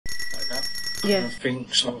Yeah. Thing.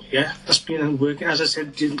 So yeah, that's been working. As I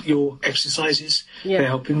said, your exercises, they're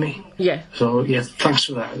helping me. Yeah. So yeah, thanks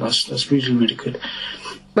for that. That's really, really good.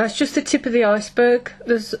 Well, it's just the tip of the iceberg.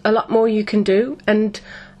 There's a lot more you can do, and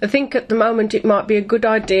I think at the moment it might be a good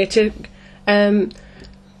idea to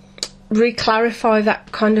re-clarify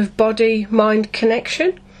that kind of body-mind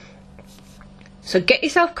connection. So get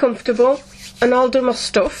yourself comfortable, and I'll do my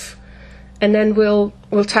stuff, and then we'll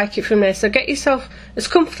take it from there. So get yourself as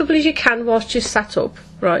comfortable as you can whilst you're sat up,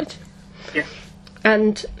 right? Yeah.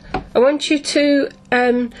 And I want you to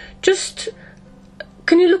just...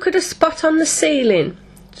 Can you look at a spot on the ceiling?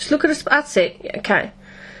 Just look at a spot. That's it. Okay.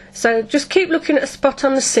 So just keep looking at a spot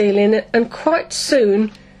on the ceiling, and quite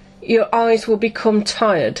soon your eyes will become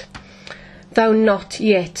tired. Though not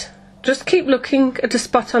yet. Just keep looking at a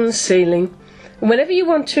spot on the ceiling. And whenever you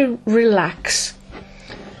want to relax,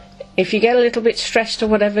 if you get a little bit stressed or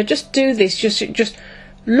whatever, just do this. Just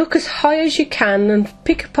look as high as you can and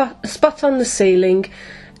pick a spot on the ceiling,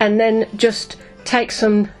 and then just take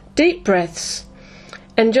some deep breaths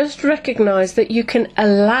and just recognise that you can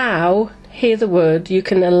allow, hear the word, you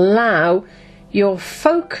can allow your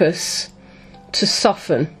focus to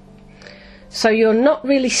soften. So you're not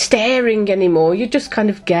really staring anymore, you're just kind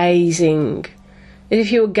of gazing. As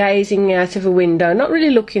if you were gazing out of a window, not really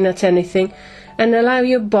looking at anything, and allow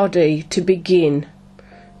your body to begin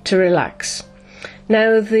to relax.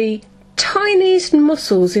 Now, the tiniest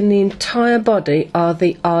muscles in the entire body are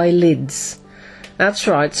the eyelids. That's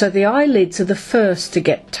right, so the eyelids are the first to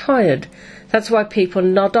get tired. That's why people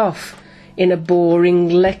nod off in a boring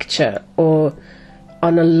lecture or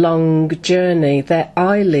on a long journey. Their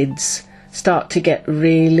eyelids start to get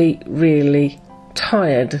really, really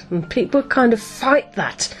tired, and people kind of fight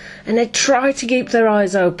that, and they try to keep their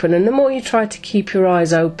eyes open, and the more you try to keep your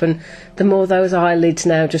eyes open, the more those eyelids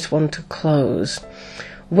now just want to close.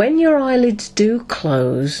 When your eyelids do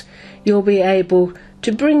close, you'll be able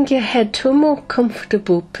to bring your head to a more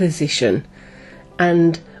comfortable position,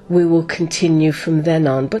 and we will continue from then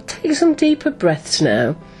on. But take some deeper breaths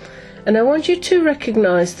now, and I want you to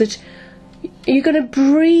recognise that you're going to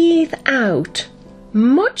breathe out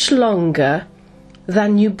much longer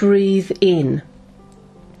than you breathe in.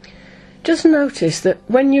 Just notice that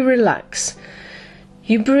when you relax,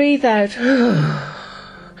 you breathe out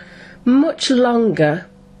much longer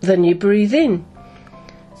than you breathe in.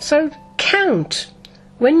 So count.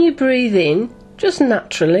 When you breathe in, just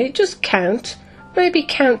naturally, just count. Maybe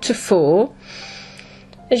count to 4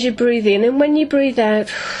 as you breathe in, and when you breathe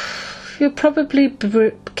out, you'll probably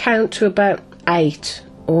count to about 8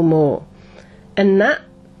 or more. And that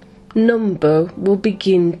number will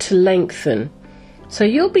begin to lengthen. So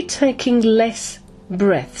you'll be taking less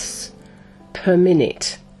breaths per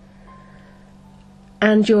minute.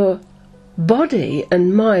 And your body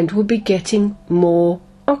and mind will be getting more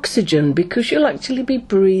oxygen because you'll actually be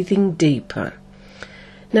breathing deeper.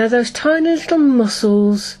 Now, those tiny little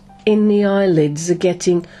muscles in the eyelids are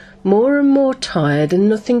getting more and more tired, and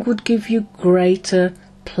nothing would give you greater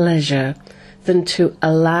pleasure than to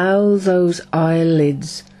allow those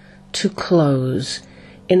eyelids to close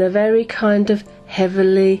in a very kind of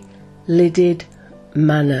heavily lidded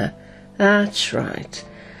manner. That's right.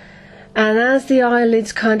 And as the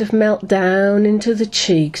eyelids kind of melt down into the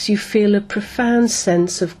cheeks, you feel a profound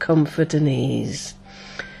sense of comfort and ease.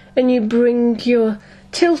 And you bring your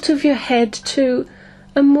tilt of your head to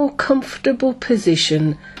a more comfortable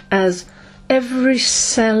position as every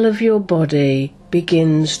cell of your body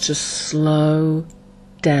begins to slow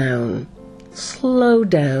down. Slow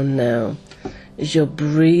down now. As your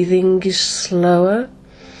breathing is slower,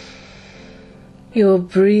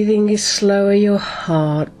 your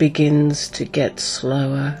heart begins to get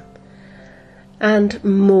slower and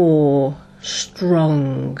more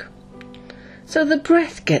strong. So the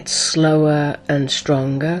breath gets slower and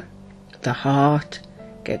stronger, the heart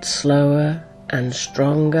gets slower and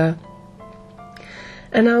stronger.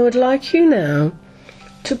 And I would like you now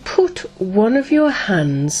to put one of your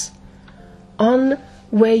hands on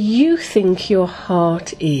where you think your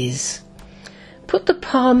heart is. Put the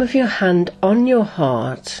palm of your hand on your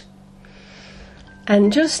heart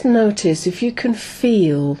and just notice if you can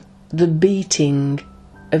feel the beating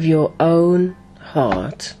of your own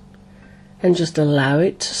heart, and just allow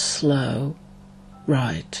it to slow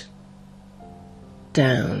right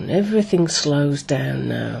down. Everything slows down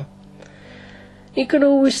now. You can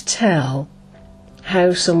always tell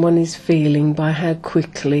how someone is feeling by how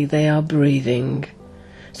quickly they are breathing.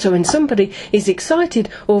 So when somebody is excited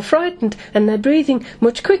or frightened and they're breathing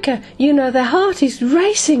much quicker, you know their heart is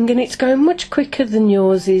racing and it's going much quicker than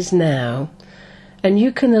yours is now. And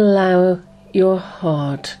you can allow your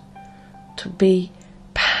heart to be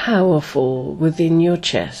powerful within your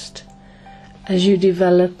chest as you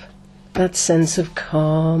develop that sense of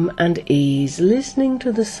calm and ease, listening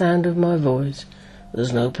to the sound of my voice.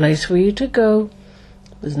 There's no place for you to go.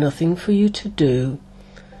 There's nothing for you to do.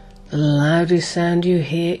 The loudest sound you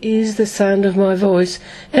hear is the sound of my voice.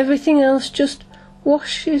 Everything else just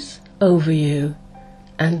washes over you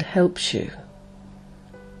and helps you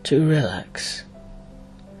to relax.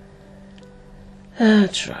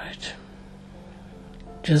 That's right.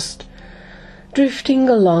 Just drifting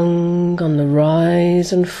along on the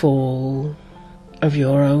rise and fall of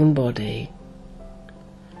your own body.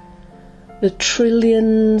 The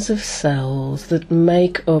trillions of cells that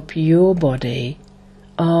make up your body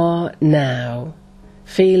are now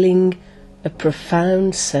feeling a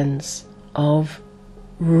profound sense of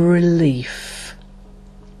relief,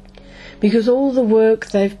 because all the work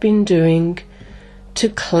they've been doing to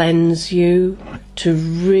cleanse you, to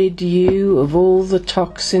rid you of all the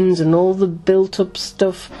toxins and all the built-up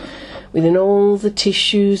stuff within all the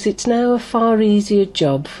tissues, it's now a far easier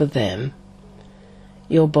job for them.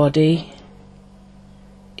 Your body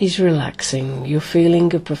is relaxing. You're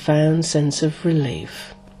feeling a profound sense of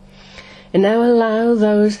relief. And now allow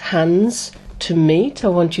those hands to meet. I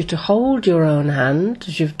want you to hold your own hand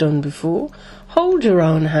as you've done before. Hold your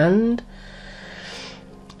own hand.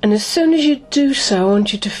 And as soon as you do so, I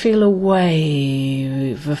want you to feel a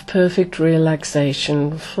wave of perfect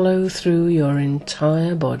relaxation flow through your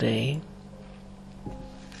entire body.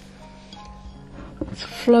 It's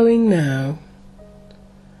flowing now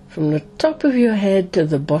from the top of your head to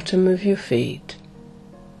the bottom of your feet.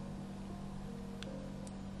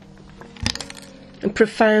 A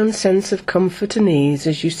profound sense of comfort and ease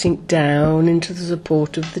as you sink down into the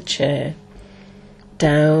support of the chair,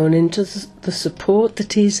 down into the support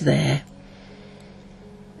that is there.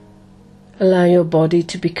 Allow your body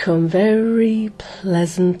to become very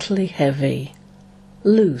pleasantly heavy,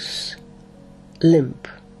 loose, limp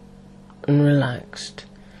and relaxed.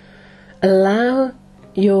 Allow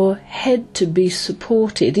your head to be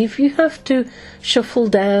supported. If you have to shuffle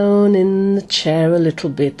down in the chair a little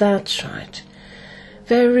bit, that's right.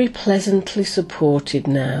 Very pleasantly supported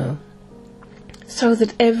now, so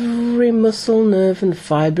that every muscle, nerve and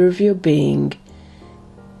fibre of your being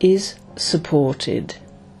is supported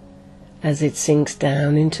as it sinks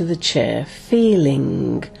down into the chair,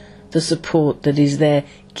 feeling the support that is there.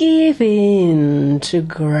 Give in to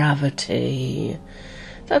gravity.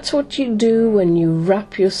 That's what you do when you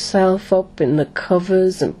wrap yourself up in the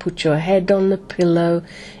covers and put your head on the pillow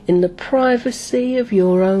in the privacy of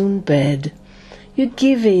your own bed. You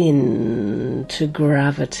give in to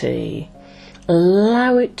gravity.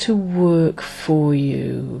 Allow it to work for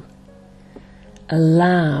you.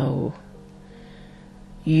 Allow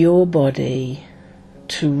your body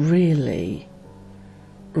to really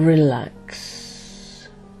relax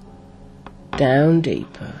down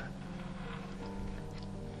deeper.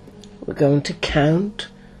 We're going to count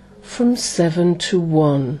from 7 to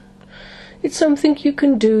 1. It's something you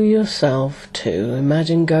can do yourself too.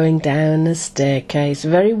 Imagine going down a staircase,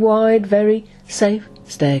 very wide, very safe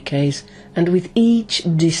staircase, and with each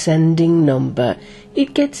descending number,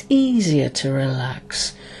 it gets easier to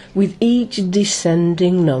relax. With each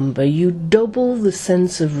descending number, you double the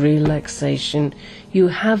sense of relaxation you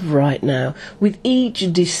have right now. With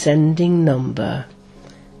each descending number,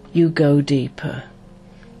 you go deeper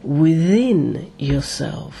within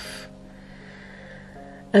yourself.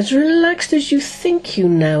 As relaxed as you think you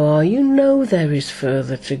now are, you know there is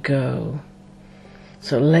further to go.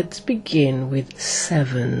 So let's begin with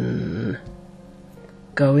 7,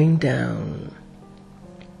 going down.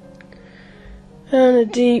 And a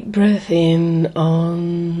deep breath in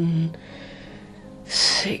on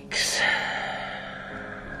 6.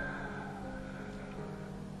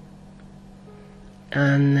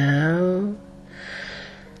 And now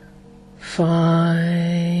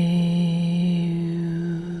 5.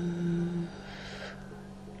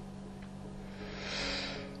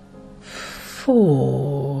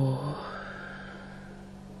 4.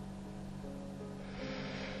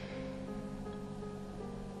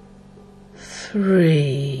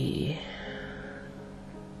 3.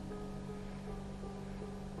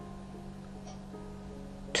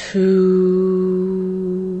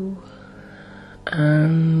 2.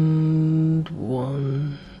 And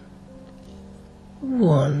 1.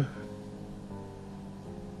 1.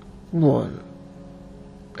 1.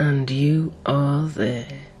 And you are there.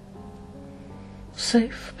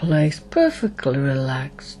 Safe place, perfectly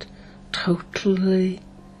relaxed, totally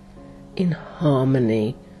in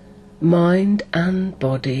harmony. Mind and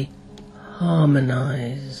body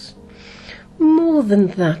harmonize. more than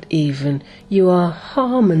that even, you are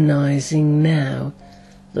harmonizing now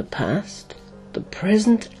the past, the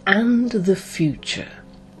present and the future.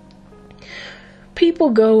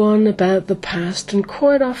 People go on about the past, and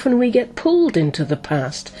quite often we get pulled into the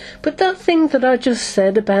past. But that thing that I just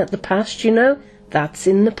said about the past, that's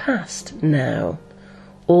in the past now.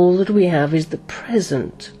 All that we have is the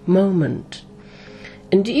present moment.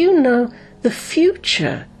 And the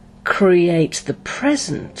future creates the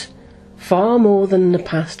present far more than the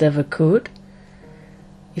past ever could.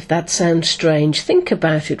 If that sounds strange, think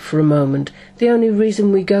about it for a moment. The only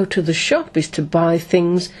reason we go to the shop is to buy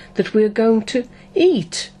things that we're going to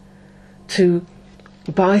eat, to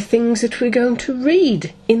buy things that we're going to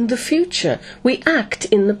read in the future. We act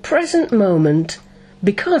in the present moment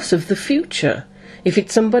because of the future. If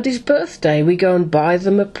it's somebody's birthday, we go and buy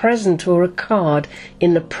them a present or a card.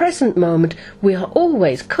 In the present moment, we are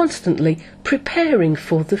always constantly preparing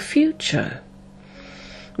for the future.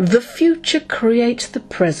 The future creates the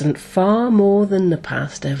present far more than the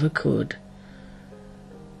past ever could.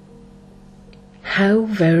 How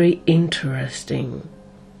very interesting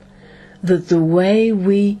that the way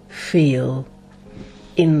we feel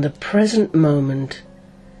in the present moment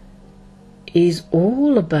is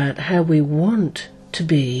all about how we want to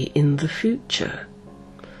be in the future.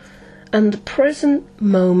 And the present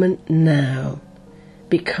moment now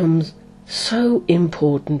becomes so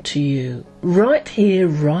important to you, right here,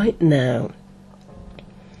 right now.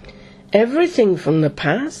 Everything from the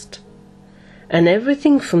past and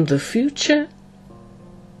everything from the future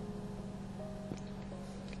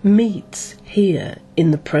meets here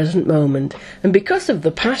in the present moment. And because of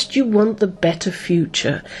the past, you want the better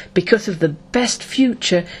future. Because of the best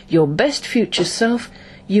future, your best future self,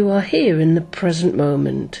 you are here in the present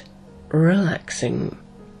moment, relaxing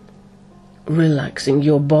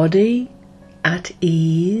your body at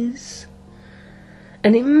ease.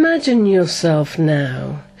 And imagine yourself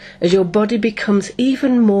now as your body becomes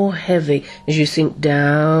even more heavy as you sink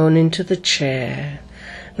down into the chair.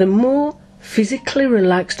 The more physically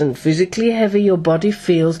relaxed and physically heavy your body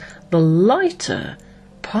feels, the lighter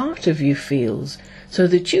part of you feels, so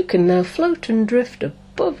that you can now float and drift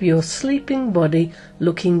above your sleeping body,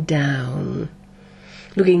 looking down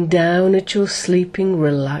at your sleeping,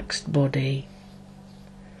 relaxed body.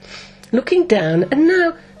 Looking down, and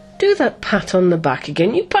now do that pat on the back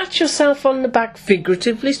again. You pat yourself on the back,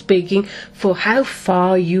 figuratively speaking, for how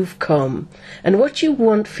far you've come and what you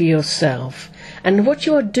want for yourself and what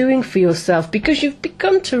you are doing for yourself, because you've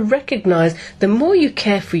begun to recognise the more you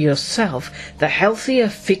care for yourself, the healthier,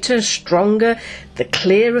 fitter, stronger, the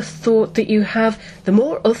clearer thought that you have, the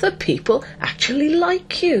more other people actually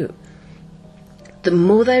like you, the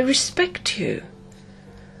more they respect you,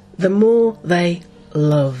 the more they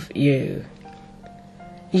love you.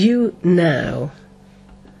 You now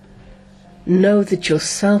know that your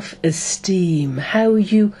self-esteem, how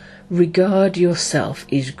you regard yourself,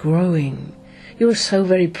 is growing. You're so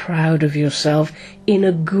very proud of yourself in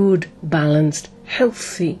a good, balanced,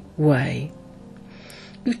 healthy way.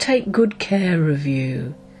 You take good care of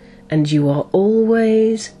you, and you are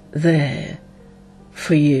always there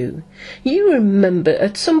for you. You remember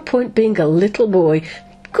at some point being a little boy,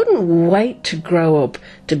 couldn't wait to grow up,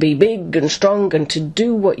 to be big and strong and to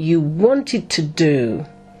do what you wanted to do.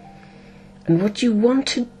 And what you want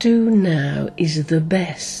to do now is the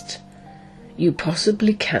best you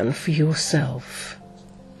possibly can for yourself.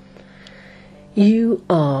 You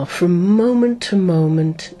are, from moment to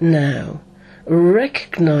moment now,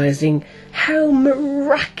 recognizing how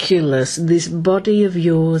miraculous this body of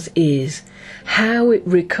yours is, how it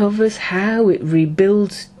recovers, how it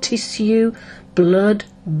rebuilds tissue, blood,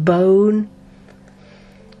 bone.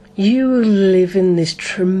 You live in this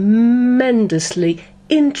tremendously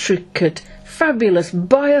intricate, fabulous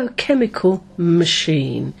biochemical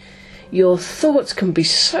machine. Your thoughts can be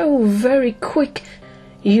so very quick.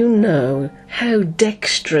 You know how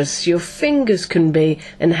dexterous your fingers can be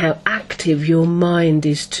and how active your mind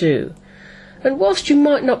is too. And whilst you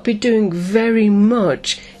might not be doing very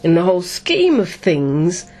much in the whole scheme of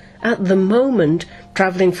things at the moment,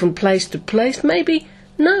 travelling from place to place, maybe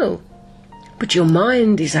no, but your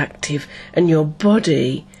mind is active and your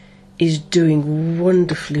body is doing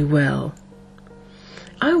wonderfully well.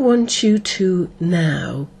 I want you to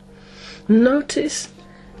now notice,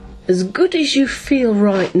 as good as you feel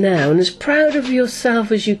right now, and as proud of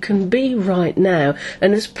yourself as you can be right now,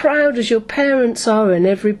 and as proud as your parents are and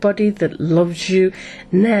everybody that loves you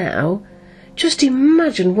now, just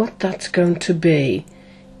imagine what that's going to be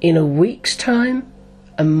in a week's time,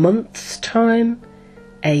 a month's time,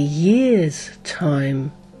 a year's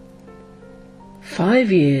time,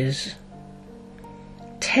 5 years,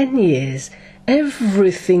 10 years,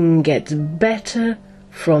 everything gets better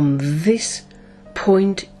from this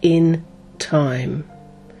point in time.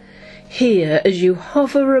 Here, as you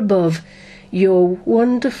hover above your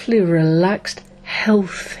wonderfully relaxed,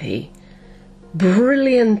 healthy,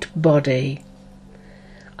 brilliant body,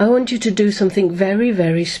 I want you to do something very,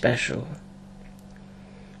 very special.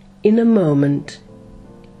 In a moment,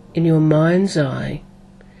 in your mind's eye,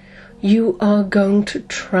 you are going to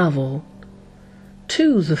travel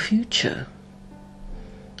to the future.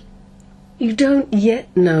 You don't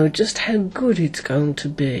yet know just how good it's going to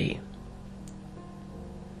be.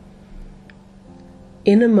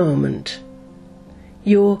 In a moment,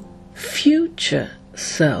 your future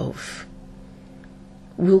self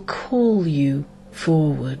will call you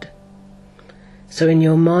forward. So in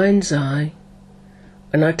your mind's eye,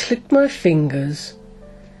 when I click my fingers,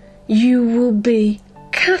 you will be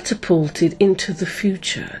catapulted into the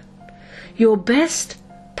future, your best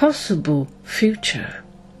possible future.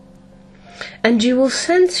 And you will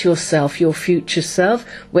sense yourself, your future self,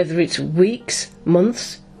 whether it's weeks,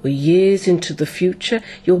 months, or years into the future,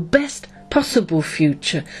 your best possible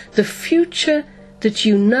future, the future that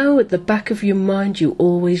you know at the back of your mind you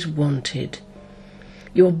always wanted.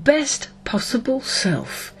 Your best possible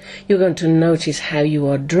self. You're going to notice how you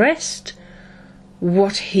are dressed,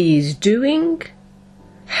 what he is doing,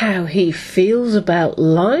 how he feels about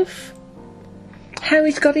life, how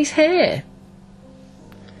he's got his hair,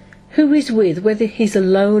 who he's with, whether he's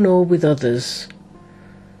alone or with others,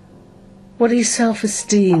 what his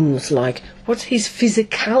self-esteem is like, what his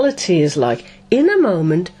physicality is like. In a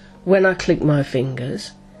moment, when I click my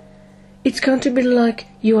fingers, it's going to be like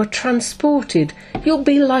you are transported. You'll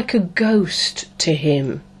be like a ghost to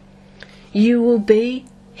him. You will be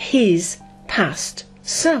his past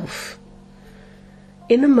self.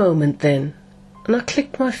 In a moment then, and I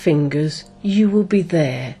click my fingers, you will be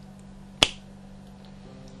there.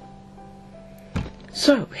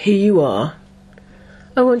 So, here you are.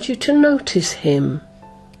 I want you to notice him.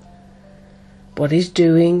 What he's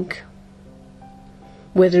doing,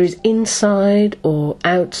 whether he's inside or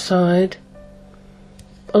outside,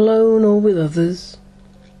 alone or with others,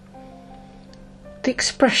 the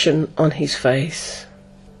expression on his face.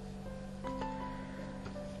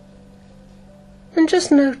 And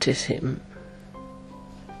just notice him.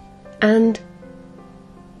 And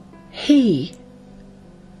he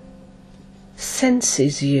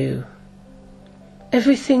senses you.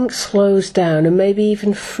 Everything slows down and maybe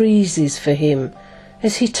even freezes for him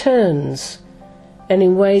as he turns, and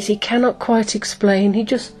in ways he cannot quite explain, he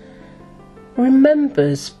just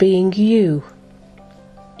remembers being you,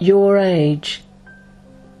 your age,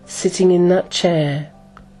 sitting in that chair,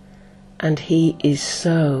 and he is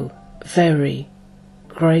so very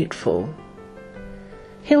grateful.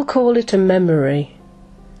 He'll call it a memory.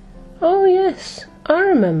 Oh yes, I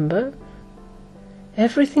remember.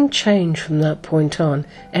 Everything changed from that point on.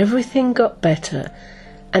 Everything got better.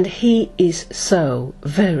 And he is so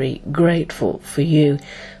very grateful for you,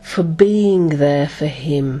 for being there for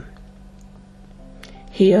him.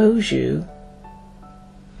 He owes you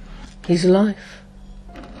his life.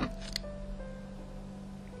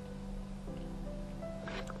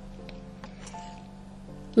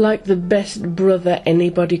 Like the best brother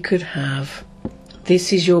anybody could have,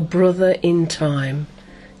 this is your brother in time,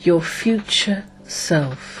 your future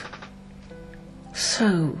self.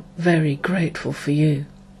 So very grateful for you.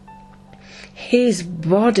 His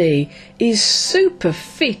body is super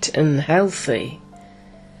fit and healthy.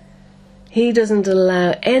 He doesn't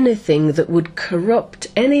allow anything that would corrupt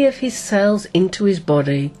any of his cells into his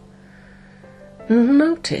body.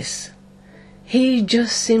 Notice, he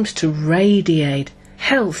just seems to radiate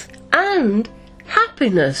health and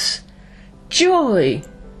happiness, joy,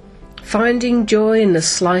 finding joy in the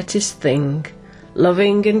slightest thing,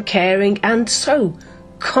 loving and caring, and so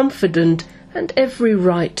confident, and every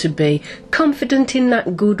right to be. Confident in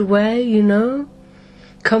that good way, you know.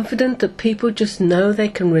 Confident that people just know they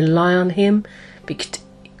can rely on him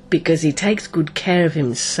because he takes good care of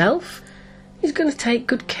himself. He's going to take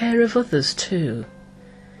good care of others too.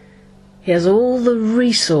 He has all the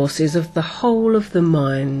resources of the whole of the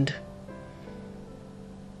mind.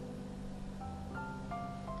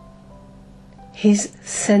 His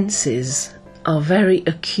senses are very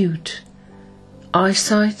acute.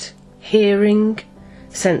 Eyesight, hearing,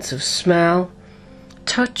 sense of smell,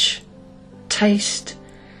 touch, taste,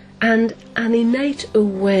 and an innate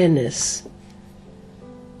awareness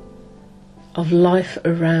of life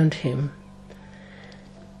around him.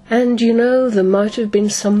 And you know, there might have been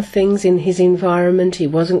some things in his environment he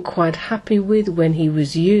wasn't quite happy with when he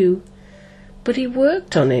was you, but he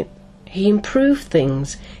worked on it. He improved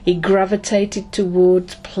things. He gravitated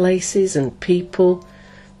towards places and people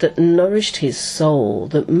that nourished his soul,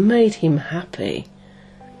 that made him happy.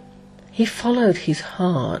 He followed his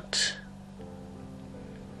heart.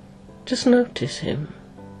 Just notice him.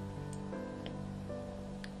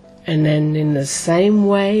 And then in the same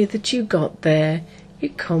way that you got there, you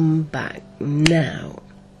come back now.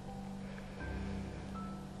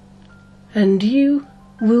 And you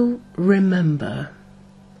will remember.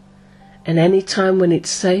 And any time when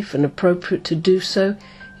it's safe and appropriate to do so,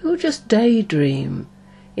 you'll just daydream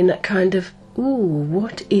in that kind of, ooh,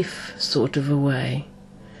 what if sort of a way.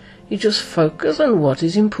 You just focus on what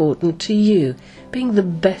is important to you, being the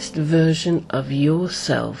best version of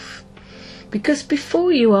yourself. Because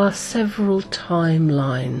before you are several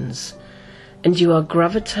timelines, and you are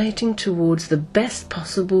gravitating towards the best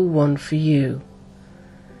possible one for you.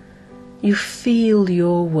 You feel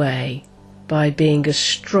your way by being as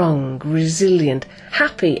strong, resilient,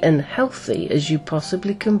 happy and healthy as you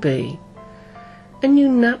possibly can be. And you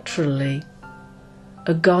naturally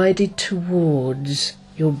are guided towards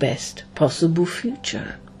your best possible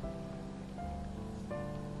future.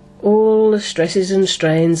 All the stresses and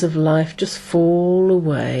strains of life just fall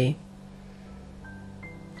away,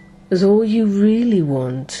 as all you really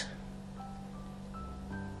want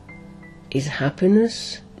is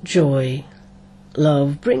happiness, joy,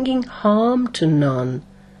 love, bringing harm to none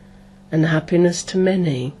and happiness to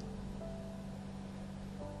many.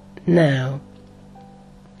 Now,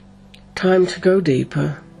 time to go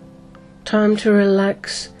deeper, time to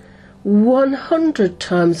relax 100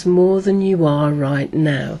 times more than you are right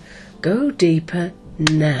now. Go deeper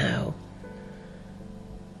now.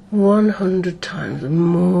 100 times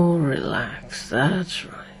more relaxed, that's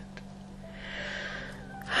right.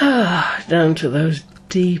 Down to those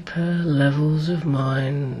deeper levels of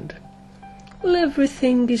mind. Well,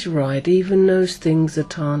 everything is right, even those things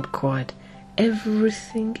that aren't quite.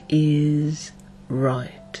 Everything is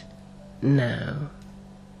right now.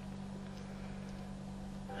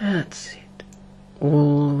 That's it.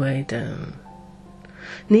 All the way down.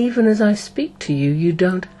 And even as I speak to you, you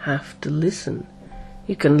don't have to listen.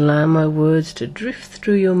 You can allow my words to drift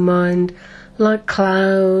through your mind like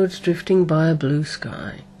clouds drifting by a blue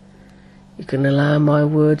sky. You can allow my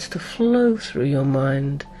words to flow through your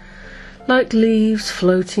mind like leaves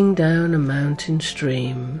floating down a mountain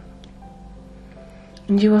stream.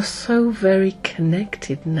 And you are so very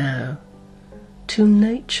connected now to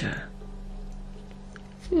nature.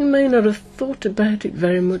 You may not have thought about it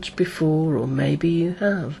very much before, or maybe you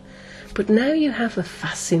have, but now you have a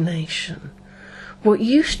fascination. What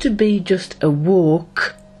used to be just a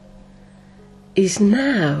walk is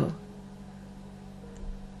now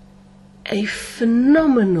a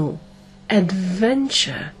phenomenal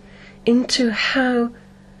adventure into how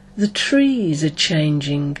the trees are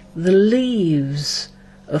changing, the leaves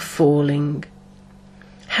are falling,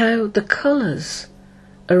 how the colours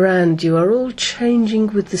around you are all changing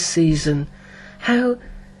with the season, how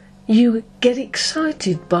you get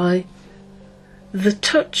excited by the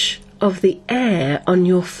touch of the air on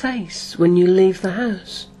your face when you leave the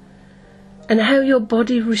house, and how your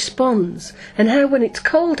body responds, and how when it's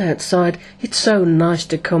cold outside it's so nice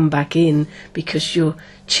to come back in because your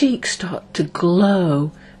cheeks start to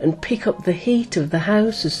glow and pick up the heat of the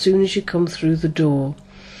house as soon as you come through the door.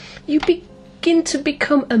 You begin to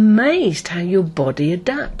become amazed how your body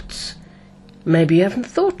adapts. Maybe you haven't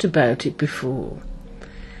thought about it before.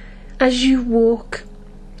 As you walk,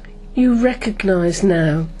 you recognise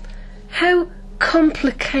now how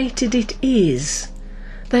complicated it is.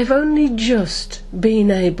 They've only just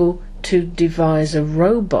been able to devise a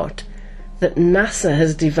robot that NASA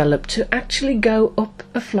has developed to actually go up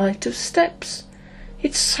a flight of steps.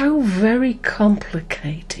 It's so very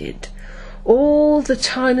complicated. All the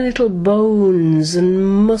tiny little bones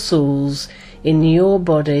and muscles in your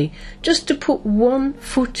body just to put one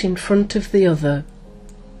foot in front of the other.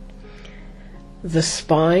 The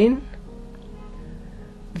spine,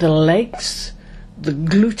 the legs, the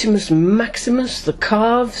gluteus maximus, the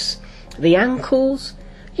calves, the ankles.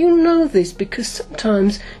 You know this because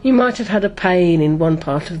sometimes you might have had a pain in one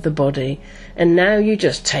part of the body and now you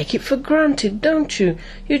just take it for granted, don't you?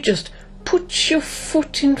 You just put your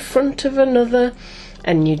foot in front of another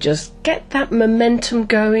and you just get that momentum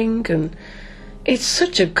going, and it's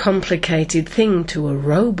such a complicated thing to a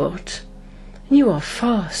robot. You are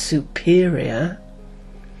far superior.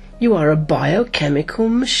 You are a biochemical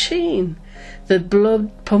machine. The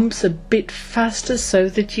blood pumps a bit faster so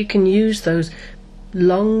that you can use those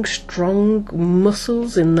long, strong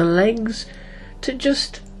muscles in the legs to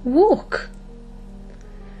just walk.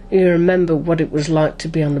 You remember what it was like to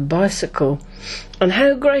be on a bicycle and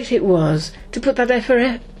how great it was to put that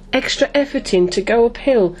extra effort in to go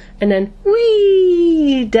uphill and then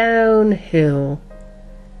whee downhill.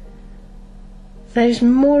 There's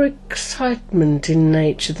more excitement in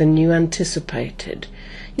nature than you anticipated.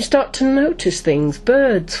 You start to notice things,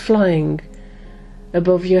 birds flying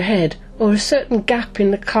above your head, or a certain gap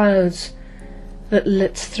in the clouds that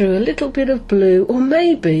lets through a little bit of blue, or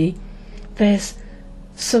maybe there's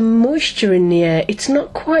some moisture in the air. It's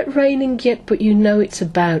not quite raining yet, but you know it's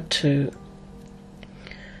about to.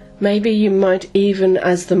 Maybe you might even,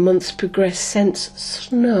 as the months progress, sense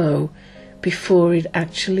snow before it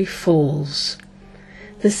actually falls.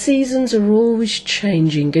 The seasons are always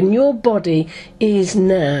changing, and your body is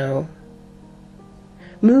now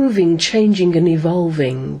moving, changing and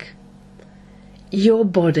evolving. Your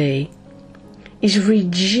body is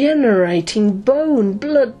regenerating bone,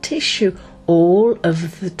 blood, tissue all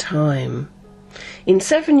of the time. In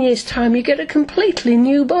 7 years' time you get a completely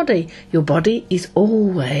new body. Your body is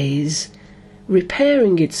always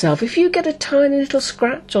repairing itself. If you get a tiny little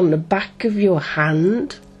scratch on the back of your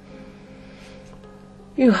hand,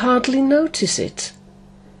 you hardly notice it,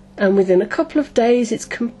 and within a couple of days it's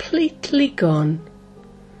completely gone.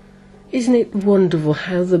 Isn't it wonderful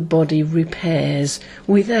how the body repairs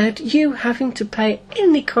without you having to pay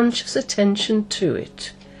any conscious attention to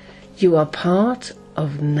it? You are part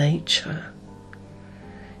of nature.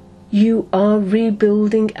 You are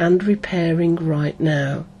rebuilding and repairing right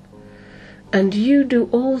now, and you do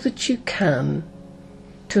all that you can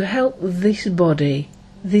to help this body,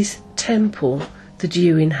 this temple that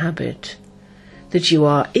you inhabit, that you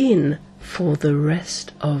are in for the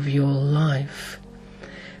rest of your life.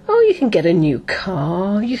 Oh, you can get a new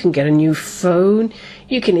car, you can get a new phone,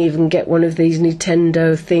 you can even get one of these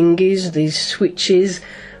Nintendo thingies, these switches,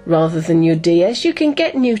 rather than your DS. You can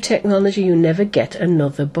get new technology, you never get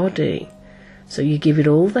another body. So you give it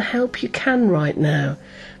all the help you can right now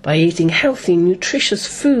by eating healthy, nutritious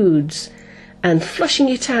foods and flushing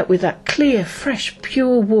it out with that clear, fresh,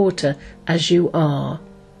 pure water as you are.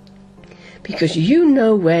 Because you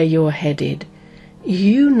know where you're headed.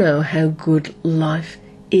 You know how good life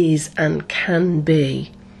is and can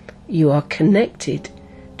be. You are connected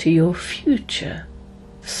to your future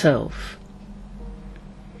self.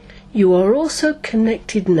 You are also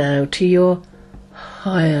connected now to your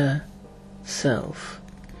higher self.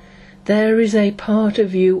 There is a part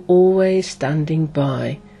of you always standing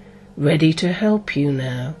by, ready to help you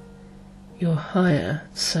now. Your higher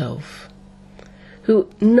self, who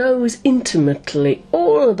knows intimately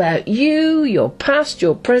all about you, your past,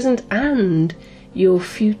 your present, and your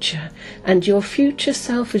future. And your future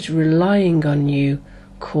self is relying on you,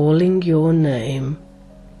 calling your name,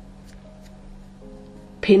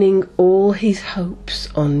 pinning all his hopes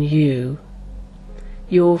on you.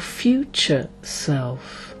 Your future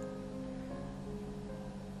self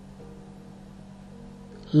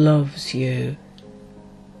loves you.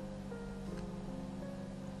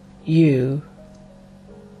 You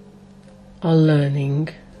are learning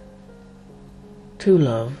to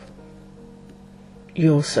love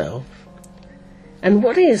yourself. And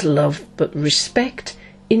what is love but respect,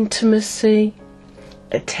 intimacy,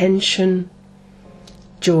 attention,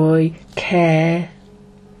 joy, care,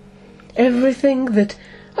 everything that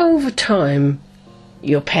over time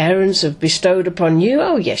your parents have bestowed upon you?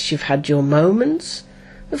 Oh yes, you've had your moments,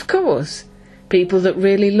 of course. People that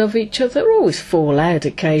really love each other always fall out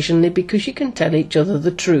occasionally because you can tell each other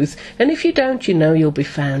the truth, and if you don't, you know you'll be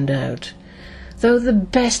found out. Though the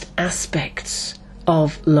best aspects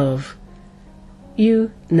of love,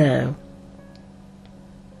 you now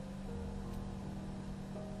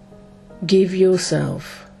give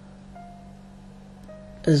yourself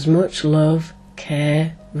as much love,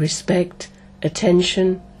 care, respect,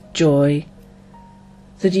 attention, joy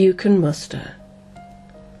that you can muster.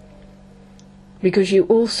 Because you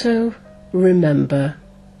also remember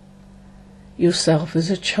yourself as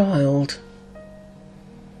a child.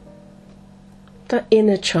 That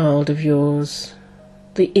inner child of yours,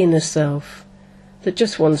 the inner self that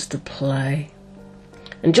just wants to play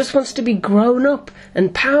and just wants to be grown up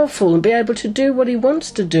and powerful and be able to do what he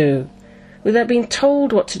wants to do without being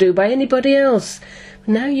told what to do by anybody else.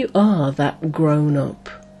 Now you are that grown up,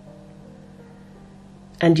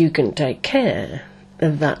 and you can take care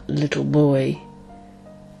of that little boy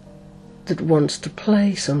that wants to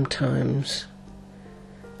play sometimes,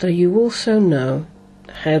 though you also know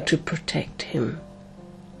how to protect him.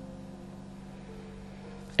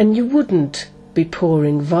 And you wouldn't be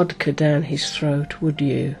pouring vodka down his throat, would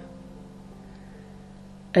you?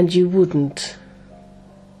 And you wouldn't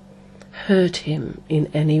hurt him in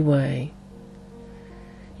any way.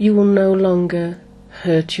 You will no longer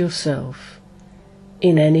hurt yourself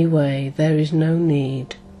in any way. There is no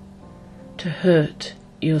need to hurt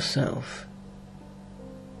yourself.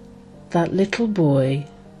 That little boy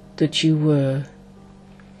that you were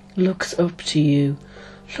looks up to you.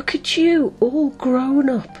 Look at you, all grown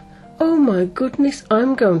up. Oh my goodness,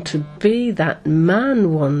 I'm going to be that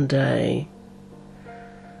man one day.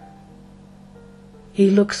 He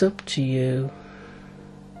looks up to you,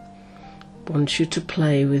 wants you to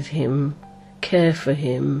play with him, care for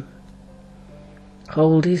him,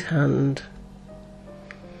 hold his hand,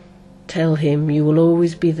 tell him you will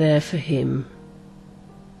always be there for him.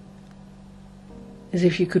 As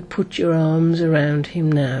if you could put your arms around him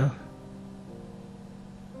now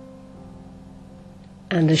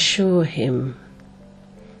and assure him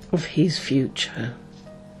of his future.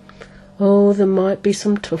 Oh, there might be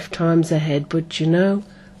some tough times ahead, but you know,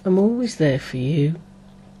 I'm always there for you.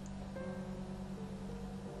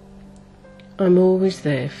 I'm always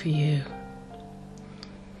there for you.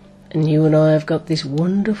 And you and I have got this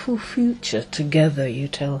wonderful future together, you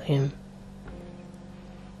tell him.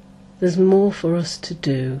 There's more for us to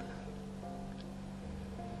do.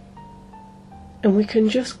 And we can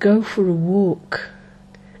just go for a walk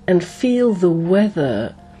and feel the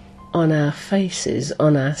weather on our faces,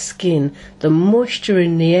 on our skin, the moisture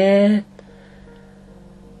in the air,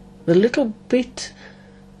 the little bit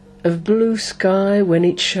of blue sky when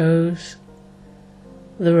it shows,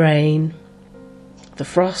 the rain, the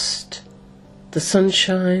frost, the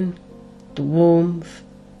sunshine, the warmth,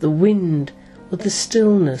 the wind, or the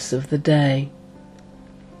stillness of the day.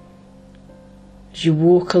 As you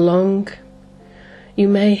walk along, you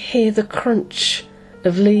may hear the crunch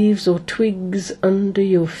of leaves or twigs under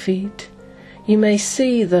your feet. You may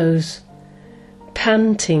see those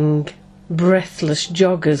panting, breathless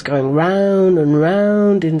joggers going round and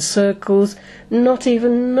round in circles, not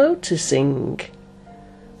even noticing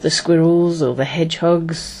the squirrels or the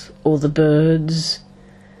hedgehogs or the birds.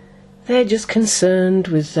 They're just concerned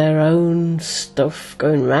with their own stuff,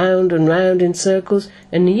 going round and round in circles,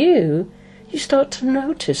 and you start to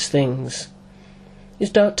notice things. You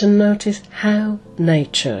start to notice how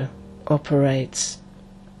nature operates.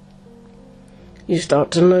 You start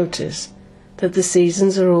to notice that the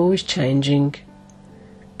seasons are always changing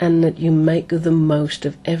and that you make the most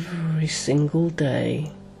of every single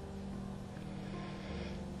day.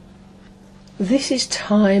 This is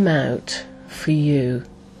time out for you.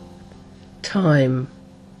 Time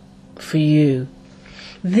for you.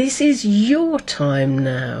 This is your time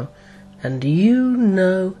now, and you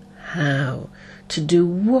know how to do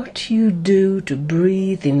what you do, to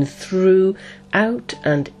breathe in through, out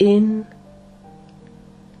and in.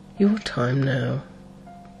 Your time now,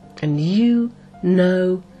 and you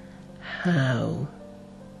know how.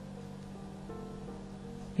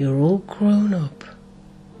 You're all grown up,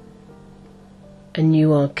 and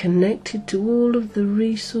you are connected to all of the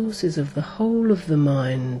resources of the whole of the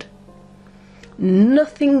mind.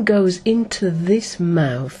 Nothing goes into this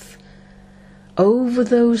mouth, over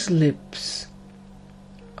those lips,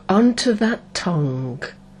 onto that tongue,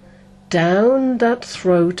 down that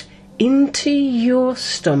throat, into your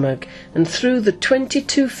stomach, and through the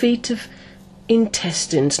 22 feet of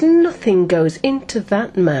intestines. Nothing goes into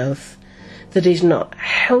that mouth that is not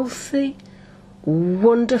healthy,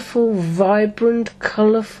 wonderful, vibrant,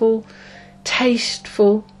 colourful,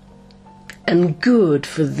 tasteful, and good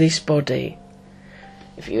for this body.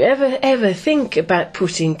 If you ever think about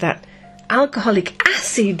putting that alcoholic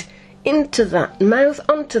acid into that mouth,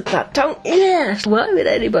 onto that tongue, yes, why would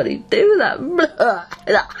anybody do that?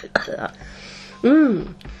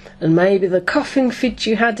 And maybe the coughing fit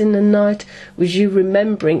you had in the night was you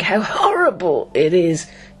remembering how horrible it is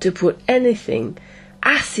to put anything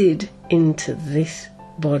acid into this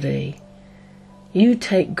body. You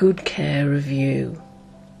take good care of you.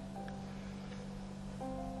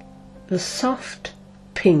 The soft,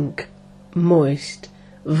 pink, moist,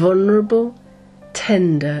 vulnerable,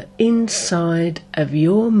 tender inside of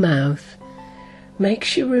your mouth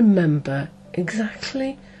makes you remember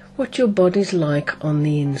exactly what your body's like on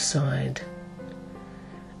the inside.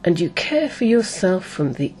 And you care for yourself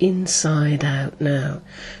from the inside out now.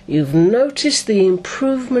 You've noticed the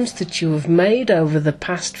improvements that you have made over the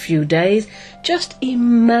past few days. Just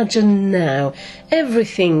imagine now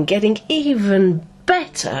everything getting even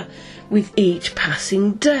better with each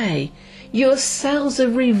passing day. Your cells are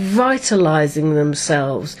revitalizing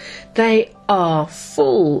themselves. They are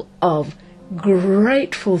full of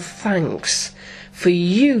grateful thanks for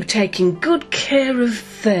you taking good care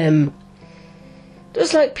of them.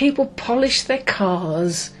 Just like people polish their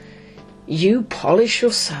cars, You polish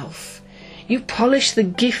yourself. You polish the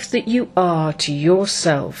gift that you are to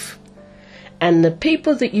yourself. And the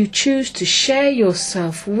people that you choose to share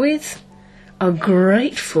yourself with are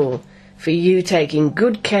grateful for you taking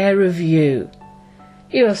good care of you.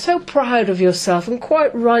 You are so proud of yourself, and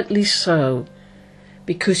quite rightly so,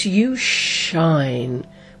 because you shine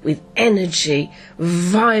with energy,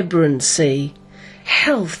 vibrancy,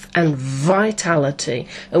 health and vitality.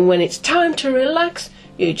 And when it's time to relax,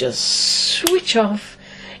 you just switch off,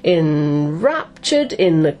 enraptured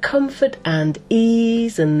in the comfort and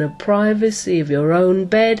ease and the privacy of your own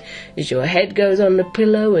bed. As your head goes on the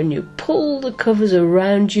pillow and you pull the covers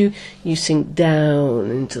around you, you sink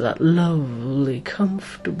down into that lovely,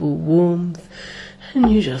 comfortable warmth,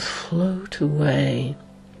 and you just float away,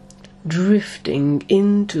 drifting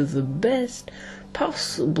into the best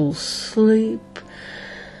possible sleep.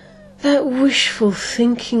 That wishful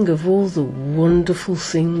thinking of all the wonderful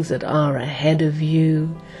things that are ahead of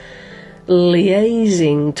you,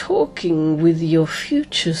 liaising, talking with your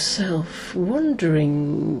future self,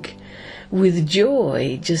 wondering with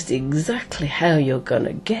joy just exactly how you're going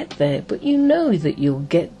to get there, but you know that you'll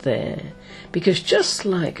get there. Because just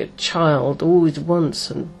like a child always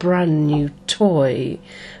wants a brand new toy,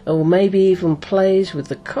 or maybe even plays with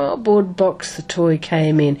the cardboard box the toy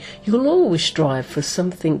came in, you'll always strive for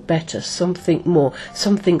something better, something more,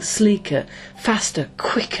 something sleeker, faster,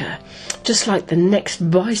 quicker. Just like the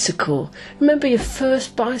next bicycle. Remember your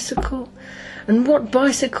first bicycle? And what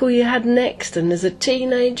bicycle you had next, and as a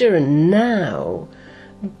teenager, and now?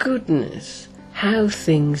 Goodness, how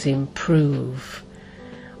things improve.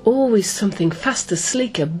 Always something faster,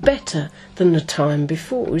 sleeker, better than the time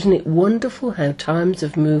before. Isn't it wonderful how times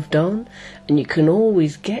have moved on, and you can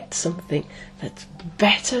always get something that's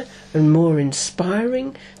better and more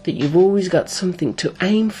inspiring, that you've always got something to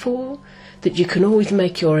aim for, that you can always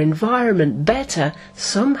make your environment better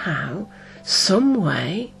somehow, some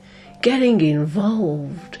way, getting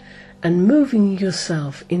involved and moving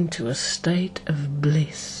yourself into a state of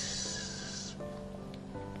bliss.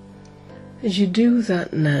 As you do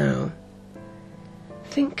that now,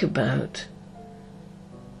 think about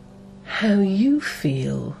how you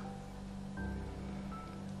feel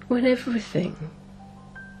when everything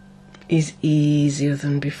is easier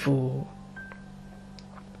than before,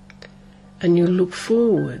 and you look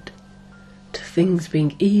forward to things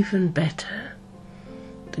being even better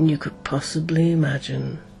than you could possibly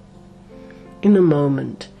imagine. In a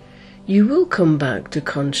moment, you will come back to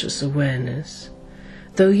conscious awareness,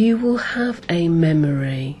 though you will have a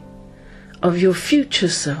memory of your future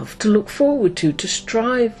self to look forward to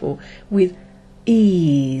strive for with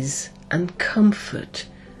ease and comfort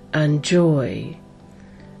and joy.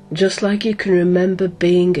 Just like you can remember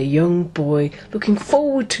being a young boy, looking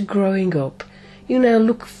forward to growing up, you now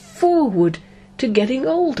look forward to getting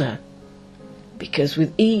older. Because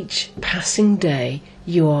with each passing day,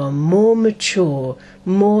 you are more mature,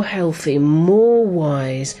 more healthy, more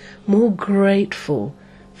wise, more grateful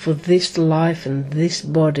for this life and this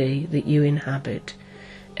body that you inhabit.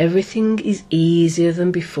 Everything is easier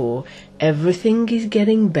than before. Everything is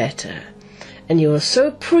getting better. And you are so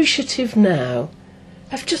appreciative now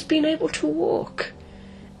of just being able to walk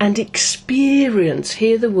and experience,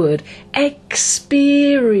 hear the word,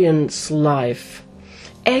 experience life.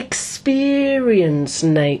 Experience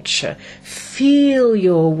nature. Feel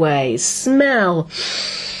your way. Smell.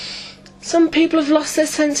 Some people have lost their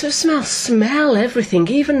sense of smell. Smell everything,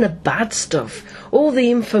 even the bad stuff. All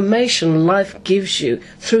the information life gives you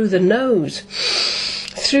through the nose,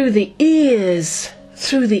 through the ears,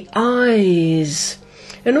 through the eyes.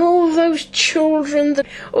 And all those children,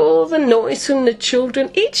 all the noise from the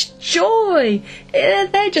children, it's joy.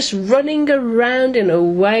 They're just running around in a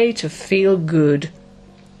way to feel good.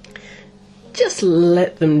 Just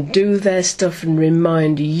let them do their stuff and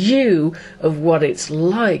remind you of what it's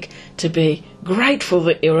like to be grateful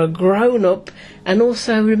that you're a grown-up, and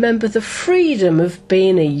also remember the freedom of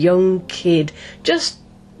being a young kid, just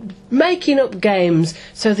making up games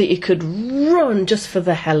so that you could run just for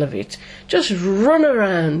the hell of it. Just run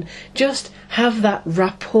around, just have that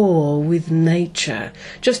rapport with nature.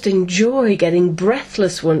 Just enjoy getting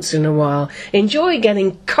breathless once in a while. Enjoy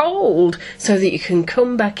getting cold so that you can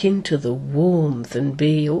come back into the warmth and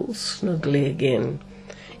be all snuggly again.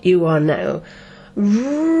 You are now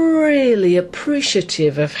really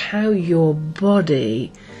appreciative of how your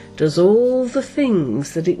body does all the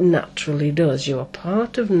things that it naturally does. You are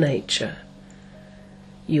part of nature.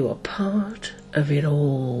 You are part of it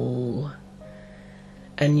all.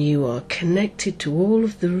 And you are connected to all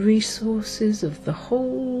of the resources of the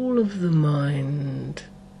whole of the mind.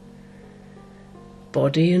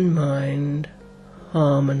 body and mind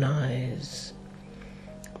harmonize.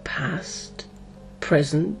 Past,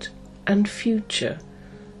 present and future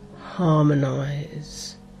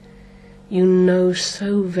harmonize. You know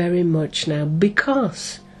so very much now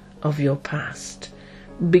because of your past,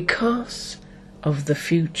 because of the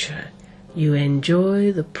future. You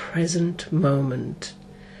enjoy the present moment,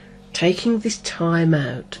 taking this time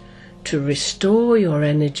out to restore your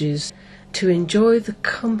energies, to enjoy the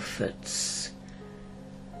comforts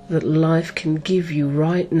that life can give you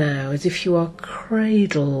right now, as if you are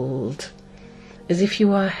cradled, as if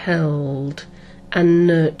you are held and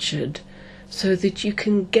nurtured, so that you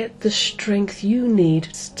can get the strength you need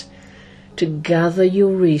to gather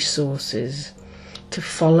your resources, to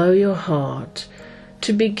follow your heart,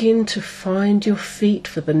 to begin to find your feet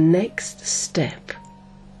for the next step.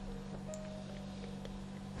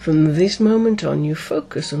 From this moment on, you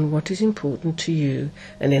focus on what is important to you,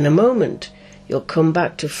 and in a moment, you'll come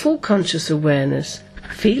back to full conscious awareness,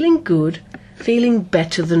 feeling good, feeling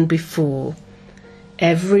better than before.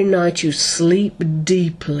 Every night you sleep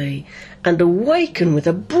deeply and awaken with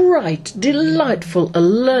a bright, delightful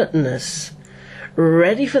alertness,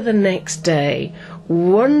 ready for the next day,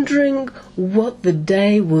 wondering what the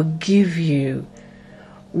day will give you,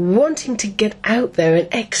 wanting to get out there and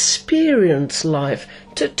experience life,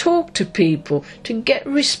 to talk to people, to get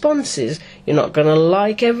responses. You're not going to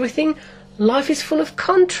like everything. Life is full of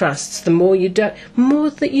contrasts. The more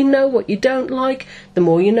that you know what you don't like, the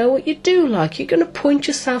more you know what you do like. You're going to point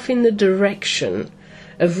yourself in the direction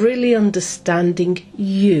of really understanding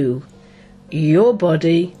you, your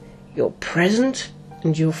body, your present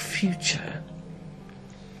and your future.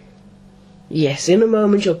 Yes, in a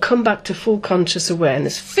moment you'll come back to full conscious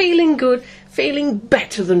awareness, feeling good, feeling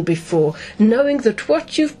better than before, knowing that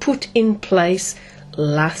what you've put in place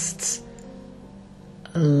lasts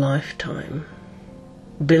a lifetime,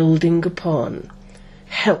 building upon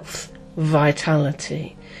health,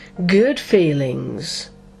 vitality, good feelings,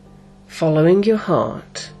 following your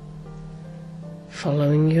heart,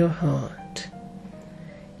 following your heart.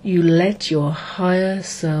 You let your higher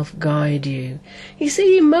self guide you. You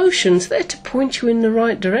see, emotions, they're to point you in the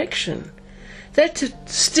right direction. They're to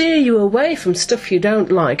steer you away from stuff you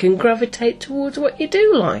don't like and gravitate towards what you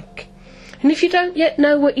do like. And if you don't yet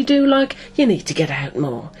know what you do like, you need to get out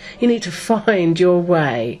more. You need to find your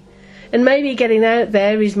way. And maybe getting out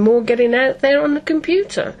there is more getting out there on the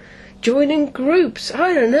computer. Joining groups,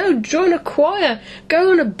 I don't know, join a choir, go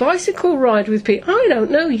on a bicycle ride with people. I don't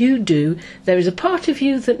know, you do. There is a part of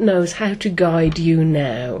you that knows how to guide you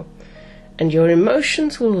now. And your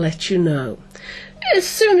emotions will let you know. As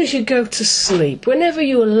soon as you go to sleep, whenever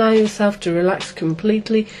you allow yourself to relax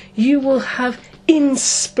completely, you will have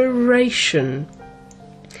inspiration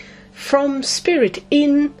from spirit,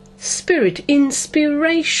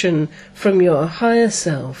 inspiration from your higher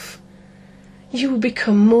self. You will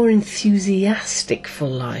become more enthusiastic for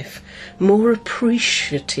life, more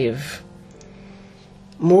appreciative,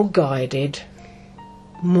 more guided,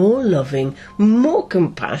 more loving, more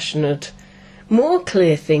compassionate, more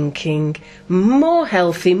clear thinking, more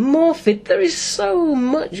healthy, more fit. There is so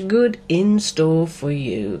much good in store for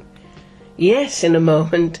you. Yes, in a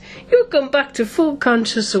moment, you'll come back to full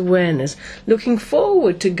conscious awareness, looking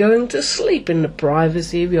forward to going to sleep in the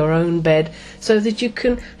privacy of your own bed so that you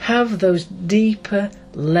can have those deeper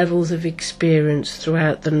levels of experience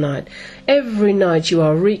throughout the night. Every night you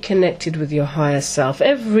are reconnected with your higher self.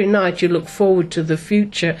 Every night you look forward to the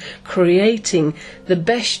future, creating the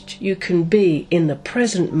best you can be in the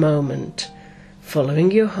present moment, following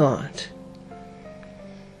your heart.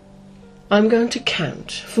 I'm going to count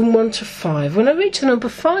from 1 to 5. When I reach the number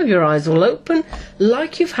 5, your eyes will open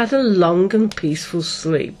like you've had a long and peaceful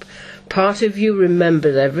sleep. Part of you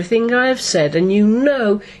remembers everything I have said, and you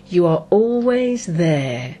know you are always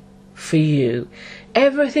there for you.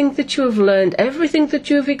 Everything that you have learned, everything that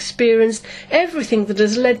you have experienced, everything that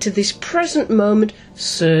has led to this present moment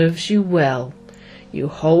serves you well. You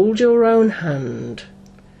hold your own hand.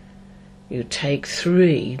 You take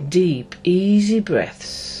 3 deep, easy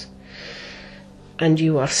breaths. And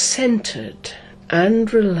you are centered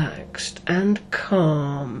and relaxed and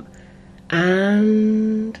calm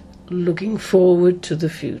and looking forward to the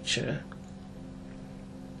future.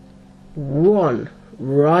 1,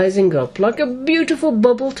 rising up like a beautiful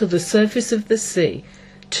bubble to the surface of the sea.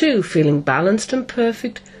 2, feeling balanced and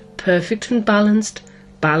perfect, perfect and balanced,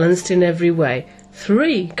 balanced in every way.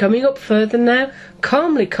 3, coming up further now,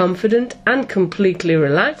 calmly confident and completely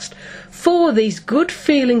relaxed. 4, these good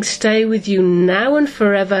feelings stay with you now and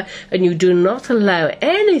forever, and you do not allow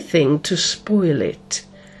anything to spoil it.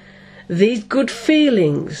 These good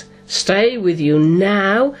feelings stay with you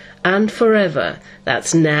now and forever.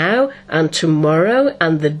 That's now and tomorrow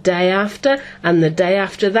and the day after and the day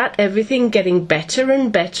after that, everything getting better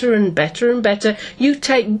and better and better and better. You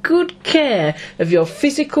take good care of your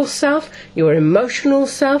physical self, your emotional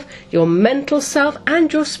self, your mental self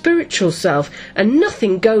and your spiritual self, and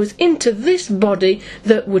nothing goes into this body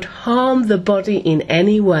that would harm the body in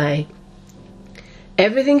any way.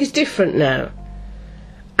 Everything is different now.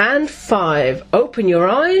 And 5, open your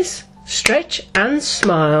eyes, stretch and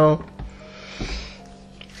smile.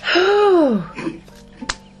 Oh,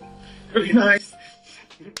 Very nice.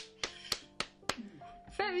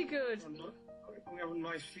 very good. I'm having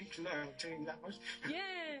nice feet now, I'll tell you that much. Yeah,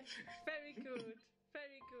 very good,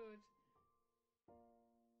 very good.